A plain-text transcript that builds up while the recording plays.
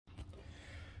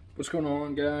What's going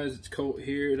on, guys? It's Colt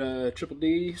here at Triple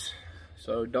D's,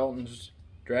 so Dalton's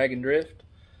Drag and Drift,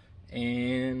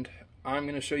 and I'm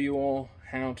going to show you all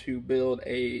how to build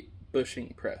a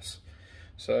bushing press.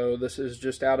 So this is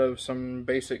just out of some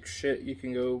basic shit you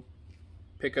can go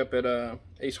pick up at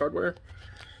Ace Hardware.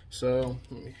 So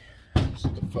let me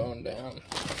set the phone down.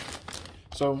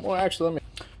 So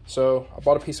So I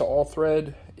bought a piece of all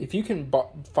thread. If you can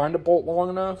find a bolt long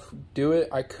enough, do it.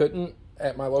 I couldn't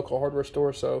at my local hardware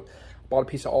store, so I bought a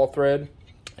piece of all thread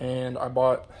and I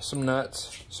bought some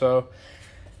nuts. So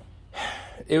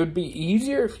it would be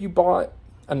easier if you bought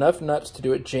enough nuts to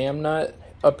do a jam nut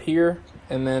up here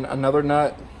and then another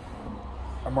nut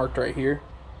I marked right here.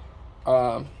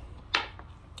 That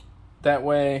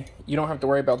way you don't have to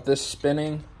worry about this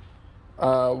spinning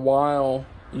while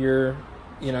you're,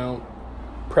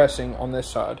 pressing on this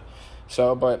side.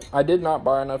 So, but I did not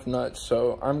buy enough nuts,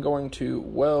 so I'm going to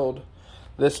weld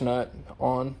this nut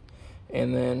on,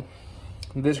 and then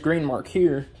this green mark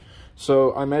here.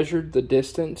 So I measured the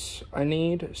distance I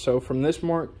need. So from this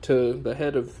mark to the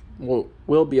head of what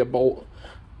will be a bolt,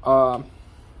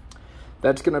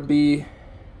 that's going to be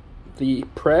the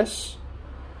press,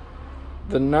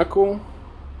 the knuckle,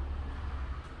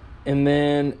 and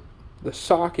then the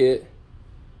socket,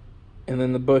 and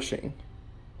then the bushing.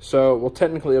 So, well,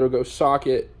 technically it'll go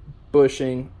socket,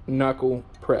 bushing, knuckle,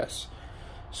 press.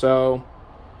 So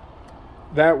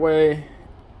that way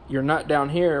your nut down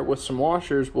here with some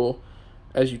washers will,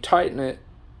 as you tighten it,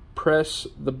 press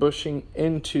the bushing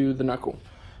into the knuckle.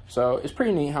 So it's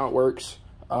pretty neat how it works,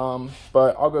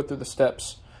 but I'll go through the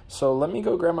steps. So let me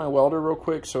go grab my welder real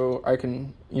quick so I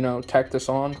can, tack this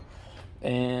on.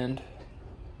 And,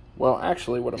 well,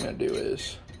 actually what I'm going to do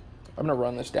is I'm going to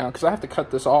run this down because I have to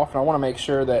cut this off and I want to make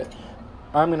sure that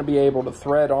I'm going to be able to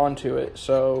thread onto it.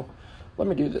 So let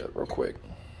me do that real quick.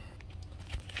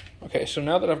 Okay, so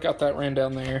now that I've got that ran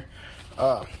down there,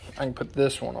 I can put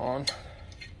this one on.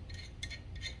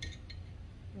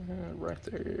 Right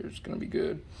there is going to be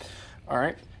good. All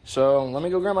right, so let me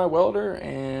go grab my welder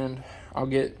and I'll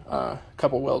get a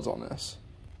couple welds on this.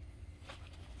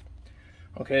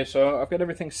 Okay, so I've got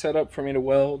everything set up for me to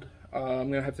weld.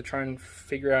 I'm going to have to try and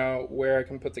figure out where I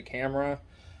can put the camera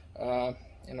and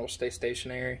it'll stay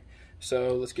stationary.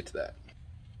 So let's get to that.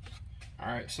 All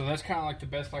right, so that's kind of like the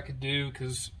best I could do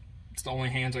because it's the only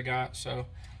hands I got. So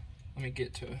let me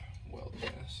get to welding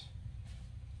this.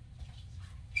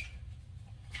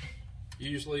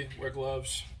 Usually wear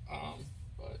gloves,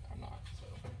 but I'm not.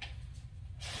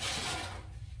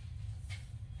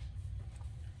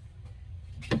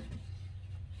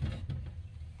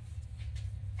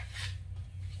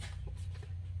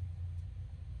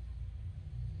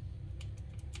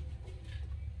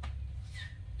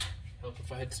 Help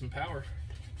if I had some power.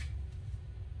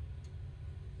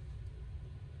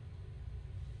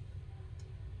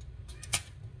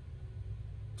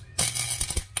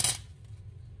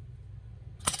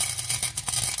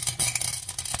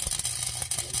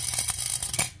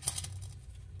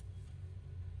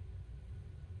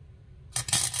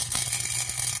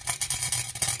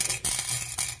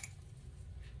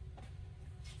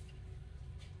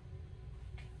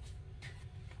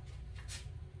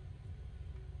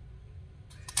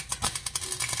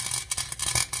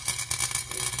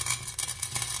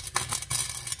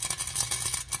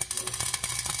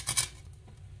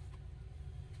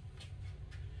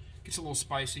 It's a little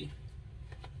spicy.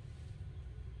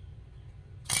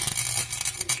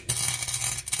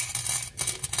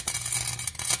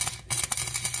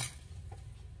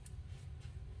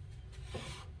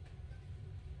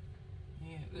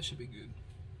 Yeah, this should be good.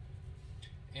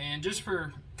 And just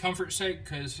for comfort's sake,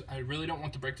 because I really don't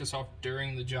want to break this off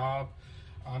during the job,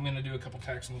 I'm going to do a couple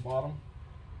tacks on the bottom.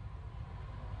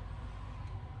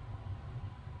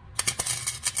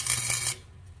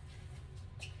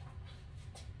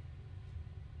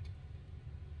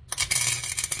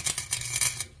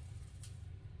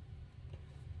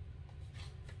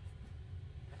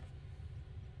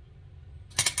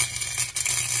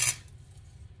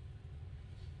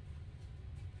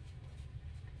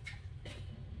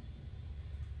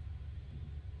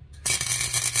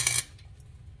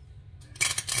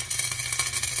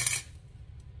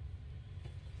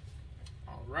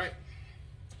 Right.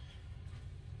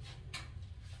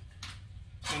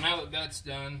 So now that that's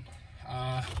done,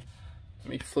 let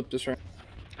me flip this around.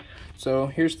 So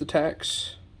here's the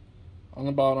tacks on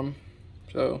the bottom.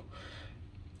 So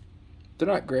they're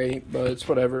not great, but it's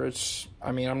whatever.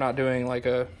 I'm not doing like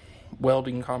a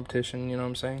welding competition, you know what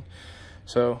I'm saying?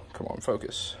 So come on,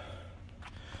 focus.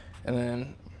 And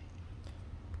then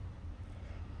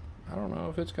I don't know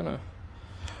if it's gonna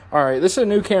All right, this is a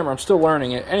new camera. I'm still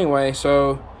learning it. Anyway,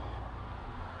 so,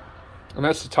 and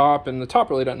that's the top, and the top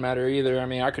really doesn't matter either. I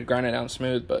mean, I could grind it down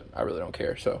smooth, but I really don't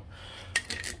care, so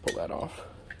pull that off.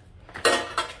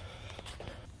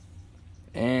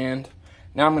 And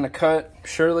now I'm going to cut.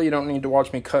 Surely you don't need to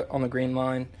watch me cut on the green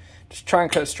line. Just try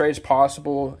and cut as straight as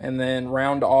possible, and then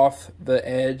round off the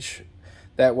edge.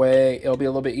 That way, it'll be a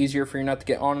little bit easier for your nut to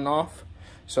get on and off.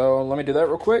 So let me do that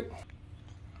real quick.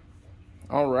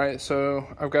 Alright, so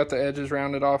I've got the edges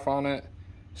rounded off on it.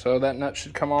 So that nut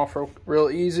should come off real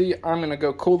easy. I'm going to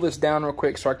go cool this down real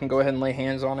quick so I can go ahead and lay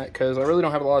hands on it, because I really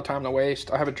don't have a lot of time to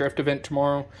waste. I have a drift event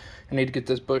tomorrow. I need to get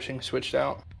this bushing switched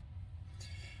out.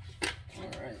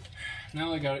 Alright, now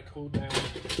that I got it cooled down,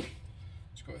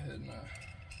 let's go ahead and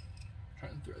try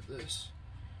and thread this.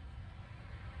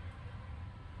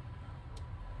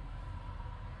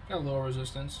 Got a little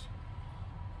resistance,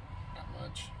 not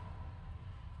much.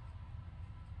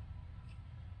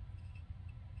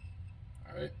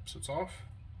 Alright, so it's off,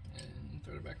 and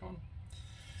thread it back on.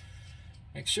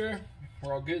 Make sure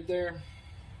we're all good there.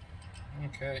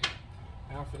 Okay,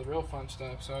 now for the real fun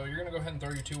stuff. So you're gonna go ahead and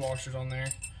throw your 2 washers on there.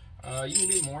 You can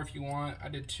do more if you want. I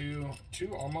did 2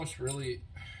 almost really,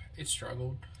 it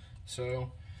struggled.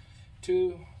 So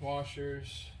 2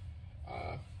 washers,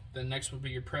 then next would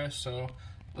be your press, so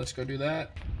let's go do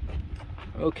that.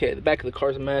 Okay, the back of the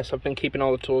car's a mess. I've been keeping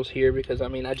all the tools here because, I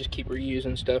mean, I just keep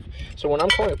reusing stuff. So when I'm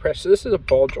calling a press, so this is a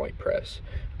ball joint press.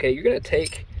 Okay, you're going to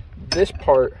take this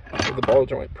part of the ball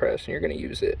joint press and you're going to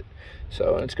use it.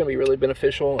 So it's going to be really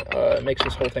beneficial. It makes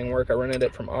this whole thing work. I rented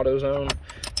it from AutoZone.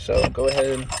 So go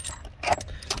ahead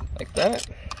like that.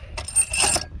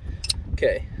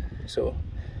 Okay, so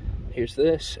here's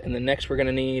this. And then next we're going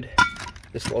to need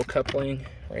this little coupling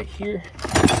right here.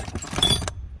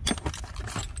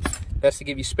 That's to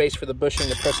give you space for the bushing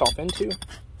to press off into.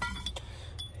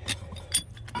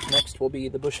 Next will be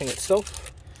the bushing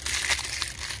itself.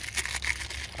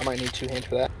 I might need 2 hands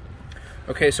for that.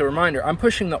 Okay, so reminder, I'm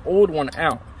pushing the old one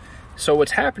out. So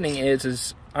what's happening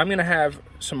is I'm gonna have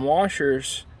some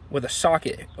washers with a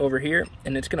socket over here,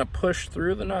 and it's gonna push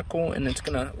through the knuckle, and it's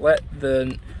gonna let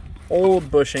the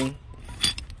old bushing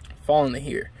fall into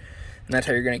here. And that's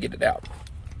how you're gonna get it out.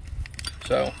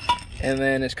 So, and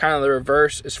then it's kind of the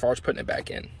reverse as far as putting it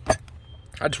back in.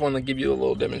 I just wanted to give you a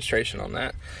little demonstration on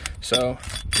that. So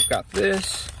we've got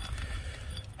this.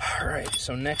 All right,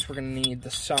 so next we're gonna need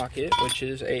the socket, which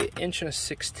is a 1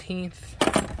 1/16.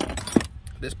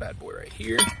 This bad boy right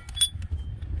here.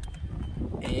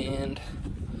 And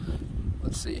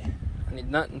let's see, I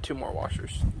need nut and 2 more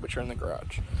washers, which are in the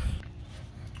garage.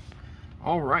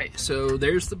 All right, so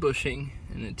there's the bushing,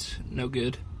 and it's no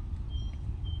good.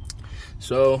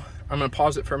 So I'm gonna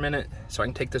pause it for a minute so I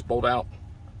can take this bolt out.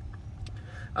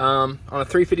 On a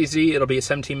 350Z, it'll be a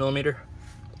 17mm.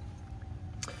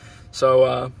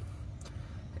 So,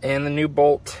 and the new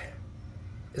bolt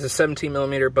is a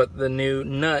 17mm, but the new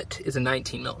nut is a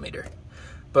 19mm.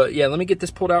 But yeah, let me get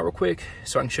this pulled out real quick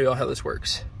so I can show you all how this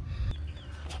works.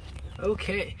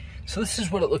 Okay, so this is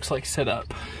what it looks like set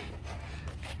up.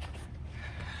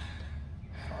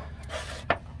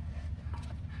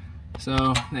 So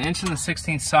the 1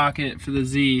 1/16 socket for the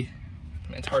Z,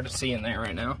 it's hard to see in there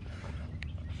right now,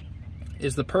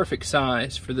 is the perfect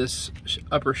size for this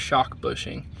upper shock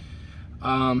bushing.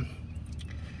 And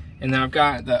then I've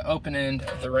got the open end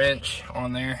of the wrench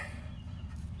on there.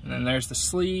 And then there's the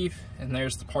sleeve, and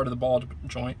there's the part of the ball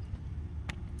joint.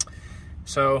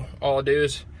 So all I'll do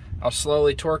is I'll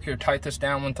slowly torque or tighten this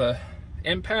down with the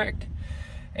impact,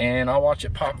 and I'll watch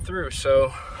it pop through.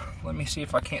 So let me see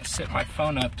if I can't set my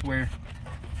phone up to where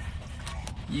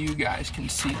you guys can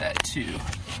see that too.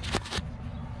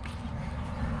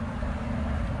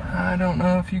 I don't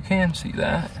know if you can see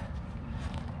that.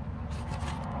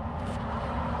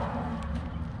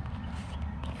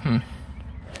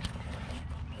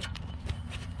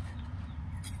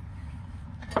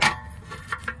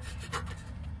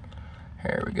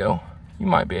 There we go. You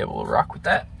might be able to rock with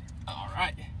that. All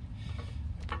right.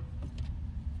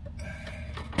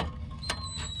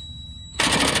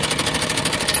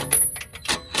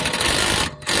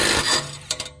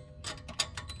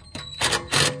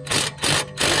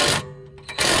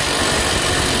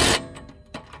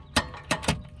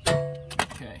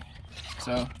 Okay.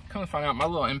 So, come to find out, my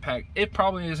little impact, it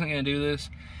probably isn't going to do this.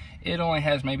 It only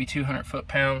has maybe 200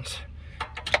 foot-pounds.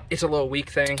 It's a little weak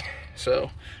thing,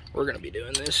 so we're going to be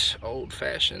doing this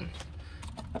old-fashioned.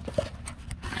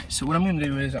 Alright, so what I'm going to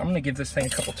do is I'm going to give this thing a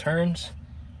couple turns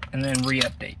and then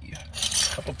re-update you.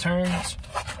 Couple turns,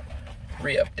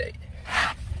 re-update.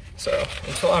 So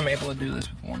until I'm able to do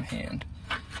this with one hand,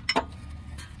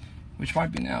 which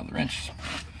might be now, the wrench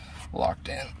locked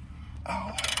in.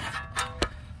 Oh.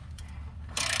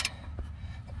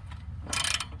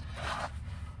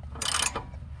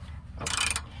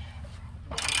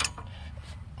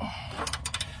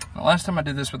 The last time I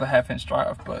did this with a 1/2-inch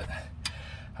drive, but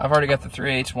I've already got the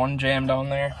 3/8 one jammed on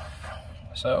there,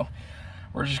 so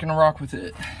we're just gonna rock with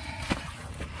it.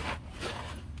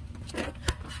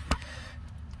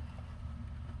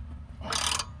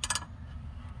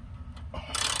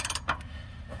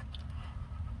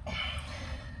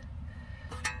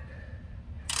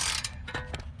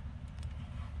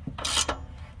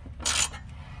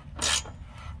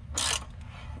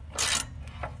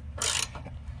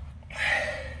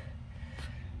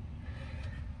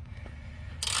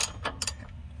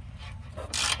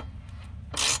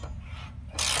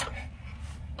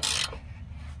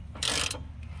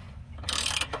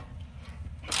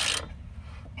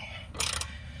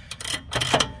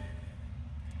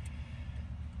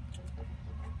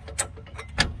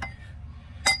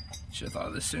 Should have thought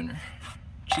of this sooner.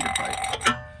 Cheater pipe.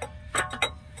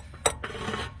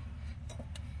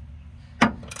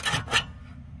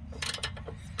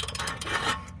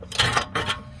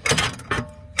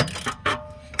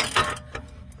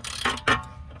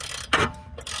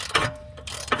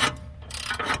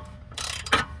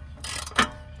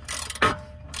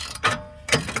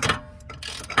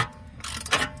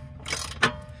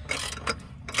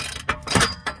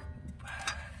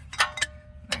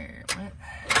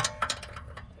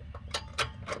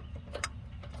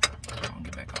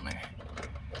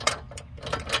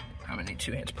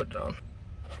 Two hands put it on.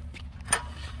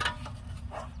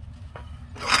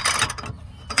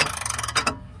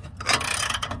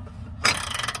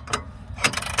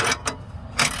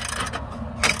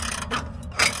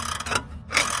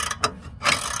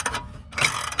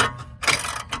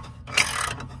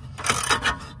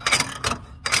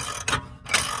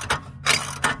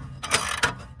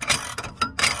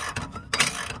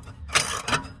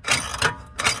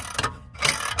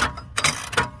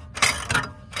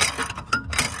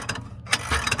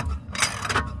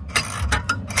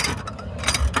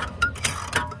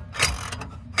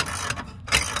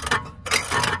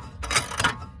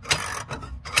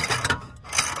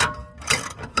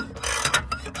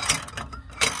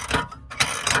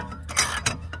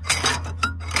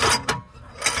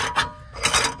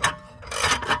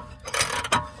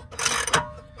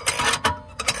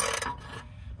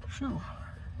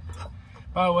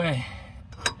 By the way,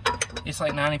 it's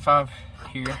like 95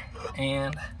 here,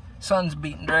 and sun's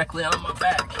beating directly on my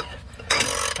back.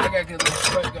 I got a good little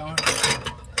sweat going.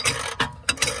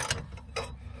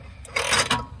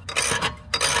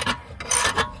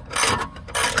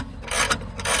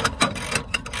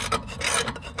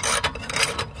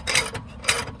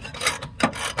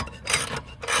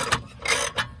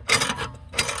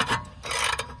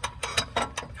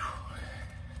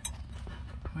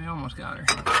 We almost got her.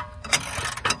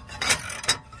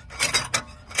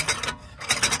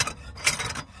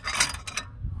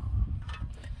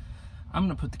 I'm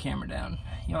gonna put the camera down.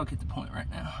 Y'all get the point right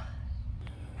now.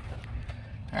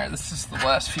 All right, this is the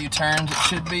last few turns it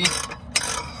should be.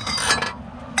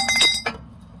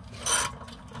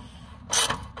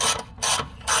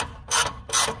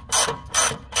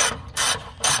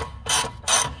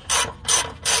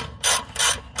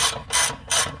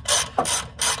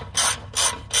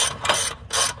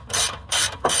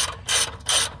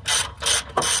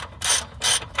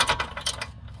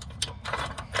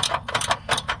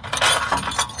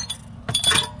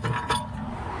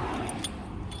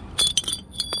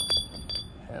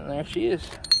 There she is.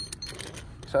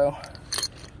 So,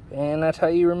 and that's how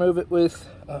you remove it with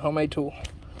a homemade tool.